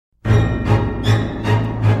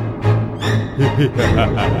It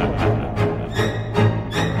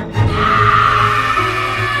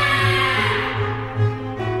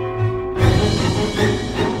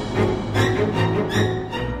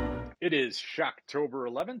is Shocktober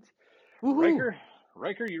 11th. Woohoo!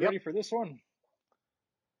 Riker, you Yep. ready for this one?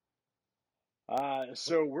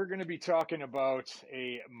 So we're going to be talking about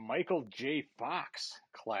a Michael J. Fox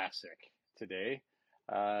classic today.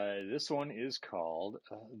 This one is called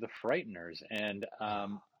The Frighteners, and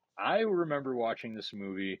I remember watching this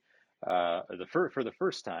movie for the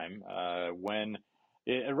first time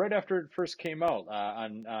right after it first came out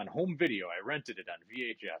on home video. I rented it on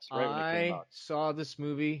VHS right when it came I out. saw this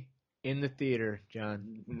movie in the theater,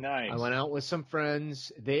 John. I Nice. went out with some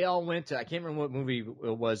friends. They all went to, I can't remember what movie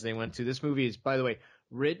it was they went to. This movie is, by the way,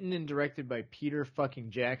 written and directed by Peter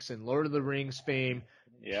fucking Jackson, Lord of the Rings fame,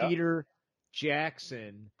 Yeah. Peter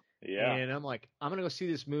Jackson. Yeah. And I'm like, I'm going to go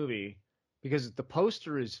see this movie because the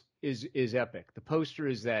poster is epic. The poster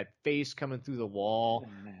is that face coming through the wall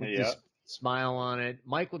with Yeah. this smile on it.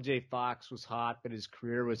 Michael J. Fox was hot, but his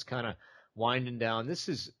career was kind of winding down. This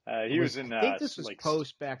is He was in I think this was like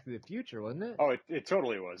post Back to the Future, wasn't it? oh, it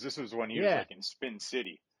totally was. This was when he was Yeah. like in Spin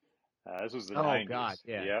City. This was the Oh 90s. God,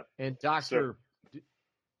 yeah. Yep. And So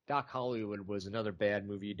Doc Hollywood was another bad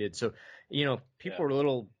movie he did. So people yeah. were a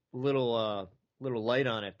little light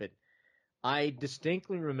on it, but I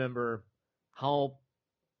distinctly remember how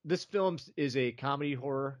this film is a comedy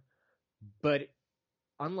horror, but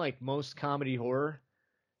unlike most comedy horror,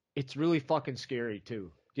 it's really fucking scary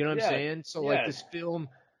too. You know what I'm saying? So like this film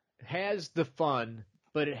has the fun,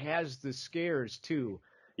 but it has the scares too.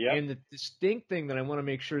 Yep. And the distinct thing that I want to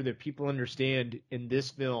make sure that people understand in this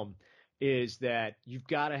film is that you've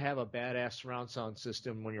got to have a badass surround sound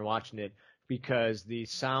system when you're watching it because the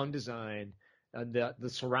sound design and the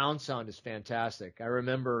surround sound is fantastic. I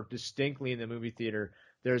remember distinctly in the movie theater,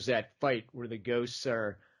 there's that fight where the ghosts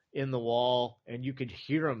are in the wall and you could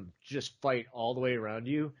hear them just fight all the way around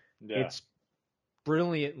you. Yeah. It's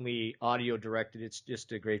brilliantly audio directed. It's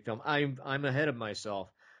just a great film. I'm ahead of myself,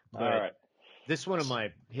 but All right. this is one of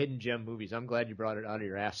my hidden gem movies. I'm glad you brought it out of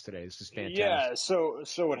your ass today. This is fantastic. Yeah. So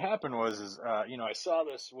what happened was I saw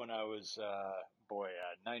this when I was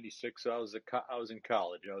 96. So I was in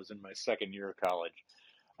college. I was in my second year of college.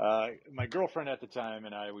 My girlfriend at the time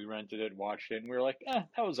and we rented it, watched it, and we were like, that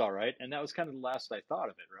was all right. And that was kind of the last I thought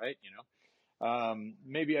of it, right?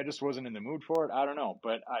 Maybe I just wasn't in the mood for it. I don't know.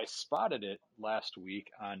 But I spotted it last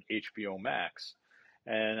week on HBO Max.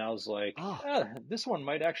 And I was like, this one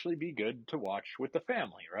might actually be good to watch with the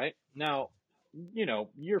family, right? Now,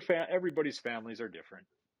 everybody's families are different.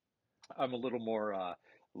 I'm a little more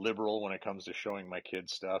liberal when it comes to showing my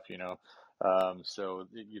kids stuff, so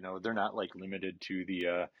they're not like limited to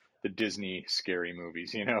the Disney scary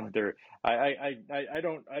movies, They're I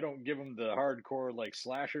don't give them the hardcore like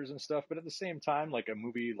slashers and stuff, but at the same time, like a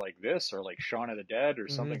movie like this or like Shaun of the Dead or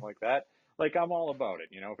something like that, like I'm all about it,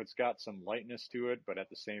 if it's got some lightness to it, but at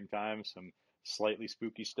the same time some slightly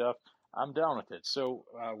spooky stuff. I'm down with it. So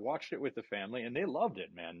watched it with the family, and they loved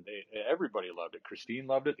it, man. Everybody loved it. Christine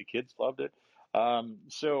loved it. The kids loved it.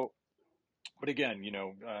 But again,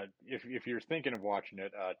 if you're thinking of watching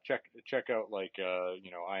it, check out like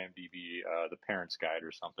IMDb, the Parents Guide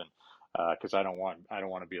or something, because I don't want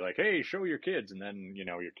to be like, hey, show your kids, and then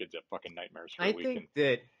your kids have fucking nightmares for a week. I think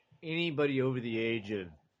that anybody over the age of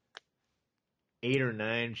 8 or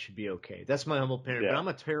 9 should be okay. That's my humble parent, but I'm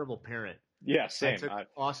a terrible parent. Yeah, same. I took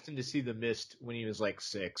Austin to see The Mist when he was like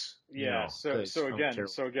 6. Yeah. So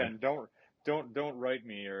again, don't write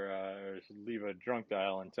me or leave a drunk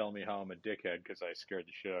dial and tell me how I'm a dickhead because I scared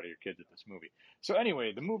the shit out of your kids at this movie. So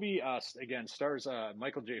anyway, the movie again stars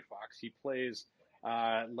Michael J. Fox. He plays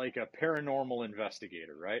like a paranormal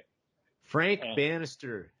investigator, right? Frank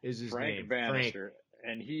Bannister is his name. Frank Bannister,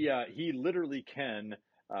 and he literally can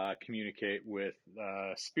communicate with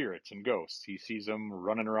spirits and ghosts. He sees them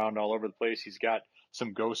running around all over the place. He's got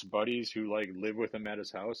some ghost buddies who like live with him at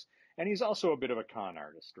his house, and he's also a bit of a con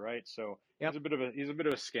artist, right? So he's a bit of a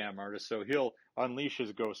scam artist. So he'll unleash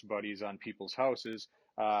his ghost buddies on people's houses,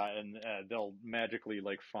 and they'll magically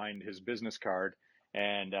like find his business card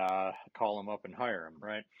and call him up and hire him,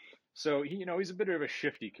 right? So he's a bit of a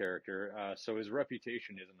shifty character. So his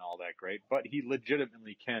reputation isn't all that great, but he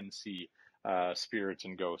legitimately can see spirits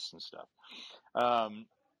and ghosts and stuff.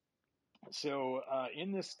 So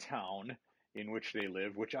in this town in which they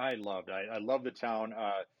live, which I loved, I love the town.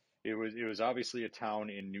 It was obviously a town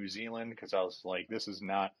in New Zealand because I was like, this is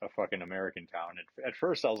not a fucking American town. At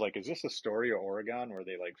first, I was like, is this Astoria, Oregon, where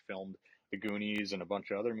they like filmed The Goonies and a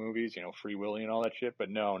bunch of other movies, Free Willy and all that shit? But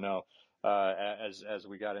no. as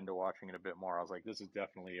we got into watching it a bit more. I was like, this is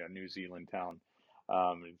definitely a New Zealand town.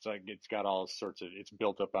 It's like it's got all sorts of it's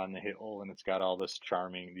built up on the hill, and it's got all these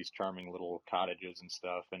charming little cottages and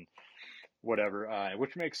stuff and whatever,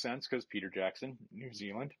 which makes sense because Peter Jackson, New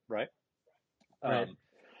Zealand, right? Right.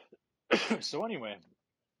 Um, so anyway,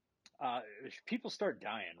 uh, people start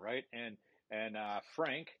dying, right? And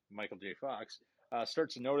Frank, Michael J. Fox,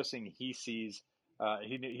 starts noticing he sees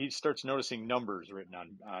he starts noticing numbers written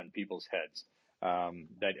on people's heads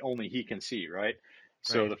that only he can see, right?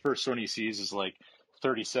 So Right. the first one he sees is like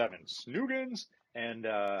 37 Snoogans, and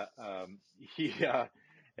he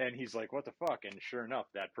and he's like, "What the fuck?" And sure enough,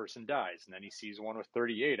 that person dies. And then he sees one with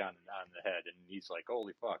 38 on the head, and he's like,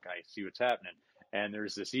 "Holy fuck! I see what's happening." And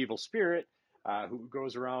there's this evil spirit who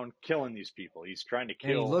goes around killing these people. He's trying to And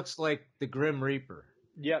he kill. looks like the Grim Reaper.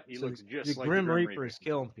 Yep, he So looks the just like the Grim Grim Reaper Reaper. is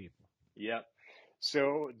killing people. Yep.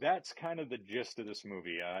 So that's kind of the gist of this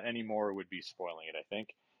movie. Any more would be spoiling it, I think.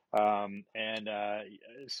 And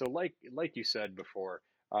so, like you said before,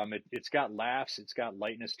 it's got laughs, it's got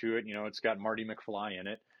lightness to it. You know, it's got Marty McFly in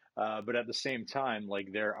it. But at the same time,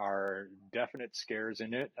 like there are definite scares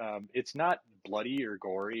in it. It's not bloody or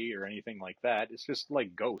gory or anything like that. It's just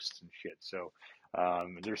like ghosts and shit. So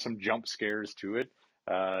there's some jump scares to it.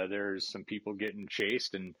 There's some people getting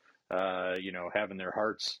chased and having their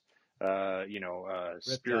hearts Ripped out.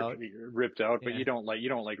 spiritually ripped out, but Yeah. you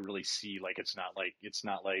don't like really see like it's not like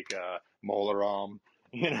Molaram,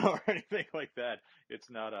 or anything like that. It's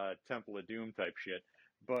not a Temple of Doom type shit.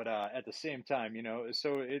 But at the same time,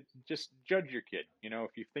 so it just judge your kid.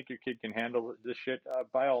 If you think your kid can handle this shit,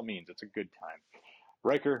 by all means, it's a good time.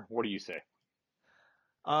 Riker, what do you say?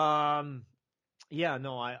 Um. Yeah.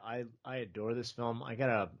 No. I adore this film. I'm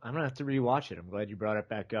gonna have to rewatch it. I'm glad you brought it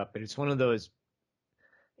back up. And it's one of those.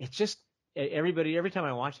 It's just every time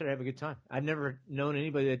I watch it, I have a good time. I've never known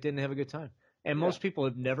anybody that didn't have a good time. And Yeah, most people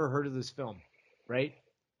have never heard of this film, right?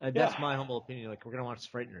 That's yeah, my humble opinion. Like we're gonna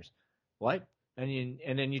watch Frighteners. What? And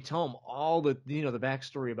then you tell them all the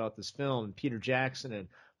backstory about this film and Peter Jackson and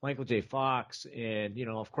Michael J. Fox and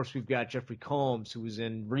of course we've got Jeffrey Combs who was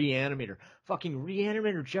in Reanimator. Fucking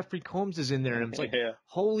Reanimator Jeffrey Combs is in there and it's like yeah.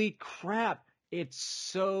 holy crap, it's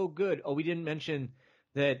so good. Oh, we didn't mention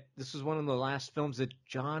that this was one of the last films that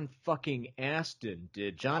John fucking Aston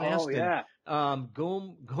did. John Oh Aston, yeah,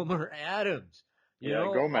 Gomer Adams. yeah.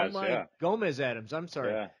 Oh Gomez, my yeah, Gomez Adams. I'm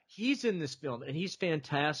sorry. yeah, He's in this film and he's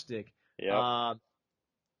fantastic. yeah, Uh,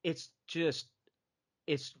 it's just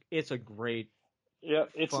it's a great yeah.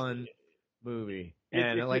 fun movie and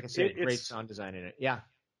If you like I it, said, great it's sound design in it. Yeah.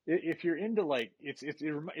 if you're into like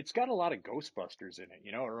it's got a lot of Ghostbusters in it.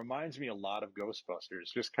 It reminds me a lot of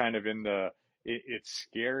Ghostbusters, just kind of in it's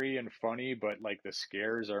scary and funny, but like the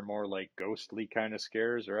scares are more like ghostly kind of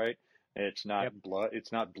scares, right? Yep.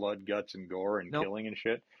 It's not blood, guts, and gore and Nope. killing and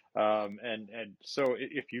shit. And so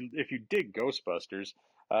if you dig Ghostbusters,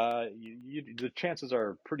 the chances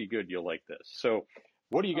are pretty good you'll like this. So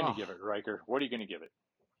what are you going to Oh. give it, Riker? What are you going to give it?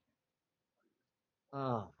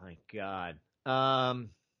 Oh my God. Um.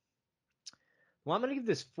 Well, I'm gonna give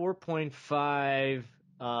this 4.5.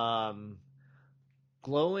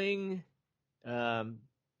 Glowing, um,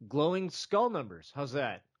 glowing skull numbers. How's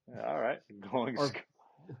that? All right, going.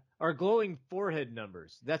 Or glowing forehead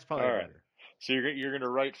numbers. That's All probably right. better. So you're gonna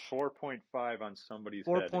write 4.5 on somebody's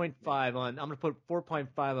head. 4.5 on. I'm gonna put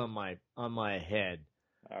 4.5 on my head,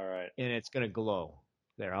 All right. and it's gonna glow.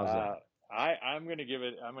 There. How's that? Uh, I'm gonna give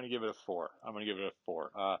it a four. I'm gonna give it a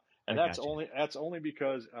four. And I got you. that's only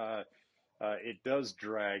because it does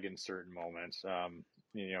drag in certain moments.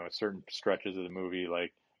 Certain stretches of the movie,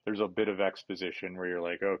 like there's a bit of exposition where you're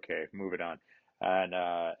like, okay, move it on.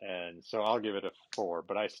 And so I'll give it a four,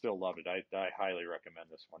 but I still love it. I highly recommend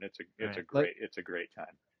this one. All right. Let It's a great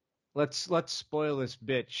time. let's spoil this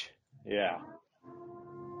bitch. Yeah.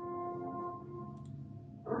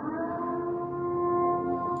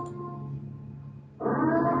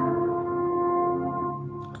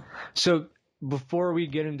 So before we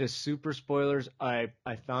get into super spoilers, I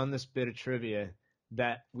found this bit of trivia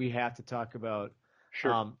that we have to talk about.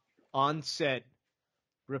 Sure. Um, on set,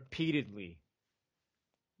 repeatedly,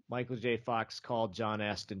 Michael J. Fox called John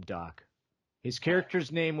Aston Doc. His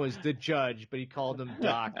character's name was the Judge, but he called him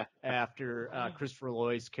Doc after Christopher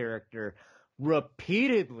Lloyd's character.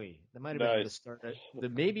 Repeatedly, that might have been the Nice. start.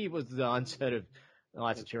 Maybe it was the onset of. Oh,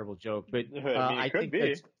 that's a terrible joke, but I mean, it I could think be.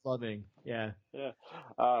 that's loving. Yeah, Yeah.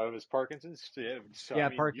 It was Parkinson's. Yeah. So I yeah,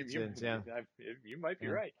 mean, Parkinson's. Yeah, you might be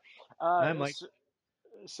yeah. right. I Uh, might. so,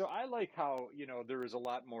 so I like how there is a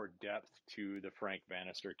lot more depth to the Frank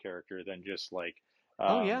Bannister character than just like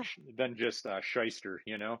Oh yeah, shyster.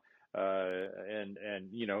 and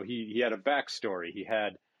he had a backstory. He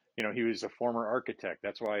had, he was a former architect.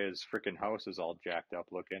 That's why his freaking house is all jacked up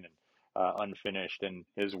looking and unfinished. And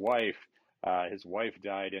his wife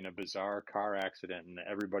died in a bizarre car accident, and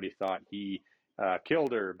everybody thought he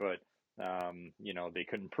killed her, but they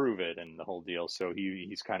couldn't prove it and the whole deal. So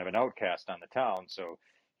he's kind of an outcast on the town. So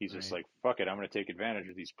he's just like, fuck it, I'm going to take advantage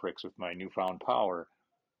of these pricks with my newfound power.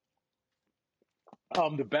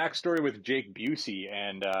 The backstory with Jake Busey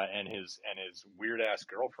and his weird ass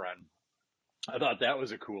girlfriend, I thought that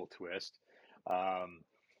was a cool twist.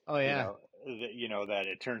 Oh yeah. That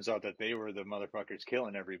it turns out that they were the motherfuckers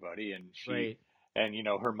killing everybody, and she Right. and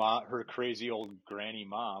her crazy old granny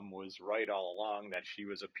mom was right all along, that she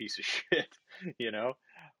was a piece of shit.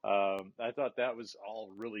 I thought that was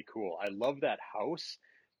all really cool. I love that house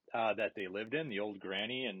that they lived in, the old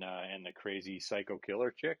granny and the crazy psycho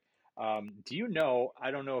killer chick. Do you know?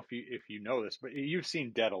 I don't know if you know this, but you've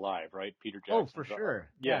seen Dead Alive, right? Peter Jackson. Oh, for sure.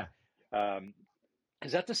 Yeah.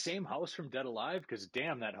 Is that the same house from Dead Alive? Because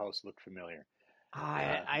damn, that house looked familiar.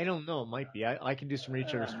 I don't know. It might be. I can do some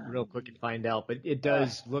research real quick and find out, but it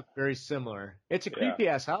does look very similar. It's a creepy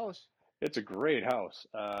ass house. It's a great house.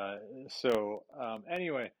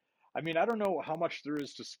 Anyway, I mean, I don't know how much there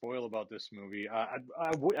is to spoil about this movie.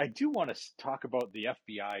 I do want to talk about the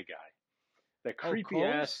FBI guy, the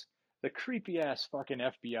creepy ass fucking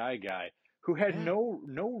FBI guy who had no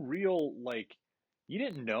real, like, you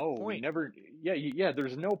didn't know. Point. You never,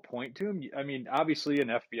 there's no point to him. I mean, obviously an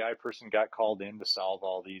FBI person got called in to solve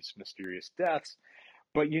all these mysterious deaths,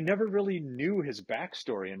 but you never really knew his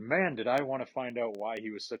backstory. And man, did I want to find out why he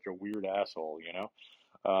was such a weird asshole,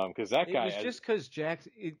 because that guy. It was just because Jack,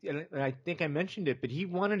 and I think I mentioned it, but he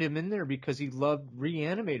wanted him in there because he loved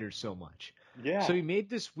Reanimators so much. Yeah. So he made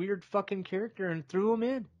this weird fucking character and threw him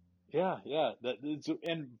in. Yeah.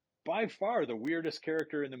 And by far the weirdest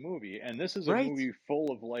character in the movie, and this is a movie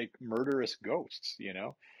full of like murderous ghosts,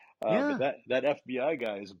 But that FBI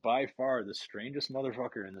guy is by far the strangest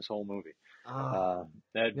motherfucker in this whole movie. But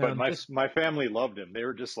my family loved him. They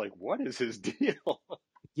were just like, "What is his deal?"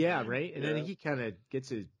 Yeah, right. And then he kind of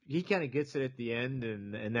gets it. He kind of gets it at the end,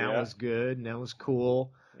 and that was good, and that was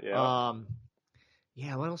cool. Yeah.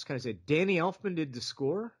 What else can I say? Danny Elfman did the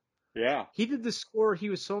score. Yeah. He did the score. He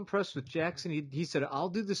was so impressed with Jackson. He said, "I'll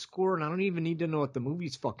do the score, and I don't even need to know what the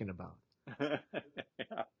movie's fucking about."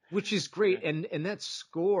 Which is great. And that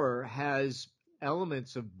score has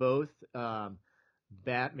elements of both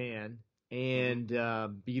Batman and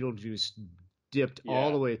Beetlejuice dipped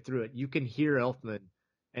all the way through it. You can hear Elfman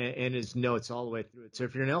and his notes all the way through it. So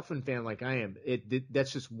if you're an Elfman fan like I am,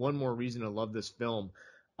 that's just one more reason to love this film.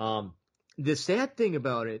 The sad thing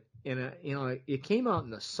about it, it came out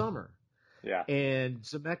in the summer. Yeah. And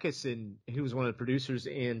Zemeckis, and he was one of the producers,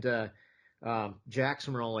 and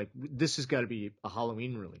Jackson were all like, "This has got to be a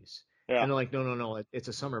Halloween release." Yeah. And they're like, "No, it's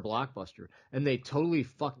a summer blockbuster." And they totally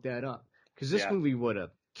fucked that up, because this movie would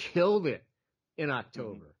have killed it in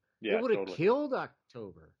October. Yeah, it would have killed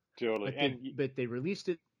October. Totally. But they released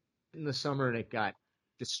it in the summer, and it got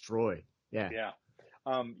destroyed. Yeah. Yeah.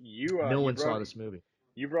 No one saw this movie.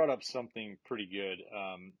 You brought up something pretty good,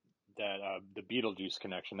 that the Beetlejuice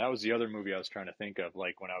connection. That was the other movie I was trying to think of.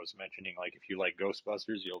 Like when I was mentioning, like, if you like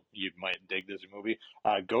Ghostbusters, you might dig this movie.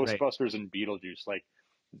 Ghostbusters and Beetlejuice, like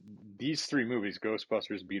these three movies,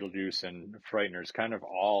 Ghostbusters, Beetlejuice, and Frighteners, kind of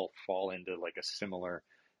all fall into like a similar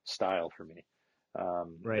style for me.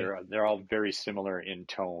 They're all very similar in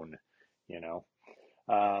tone,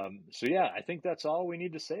 So yeah, I think that's all we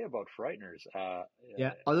need to say about Frighteners.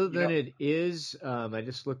 Other than it is, I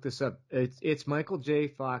just looked this up. It's Michael J.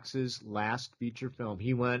 Fox's last feature film.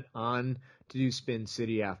 He went on to do Spin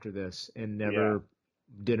City after this and never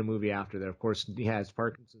did a movie after that. Of course, he has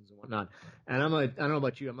Parkinson's and whatnot. And I don't know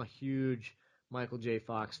about you, I'm a huge Michael J.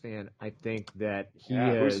 Fox fan. I think that he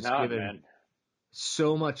has given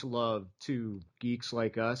so much love to geeks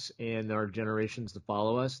like us and our generations to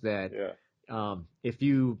follow us that if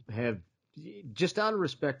you have, just out of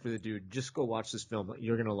respect for the dude, just go watch this film.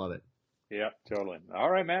 You're going to love it. Yeah, totally. All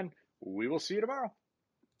right, man. We will see you tomorrow.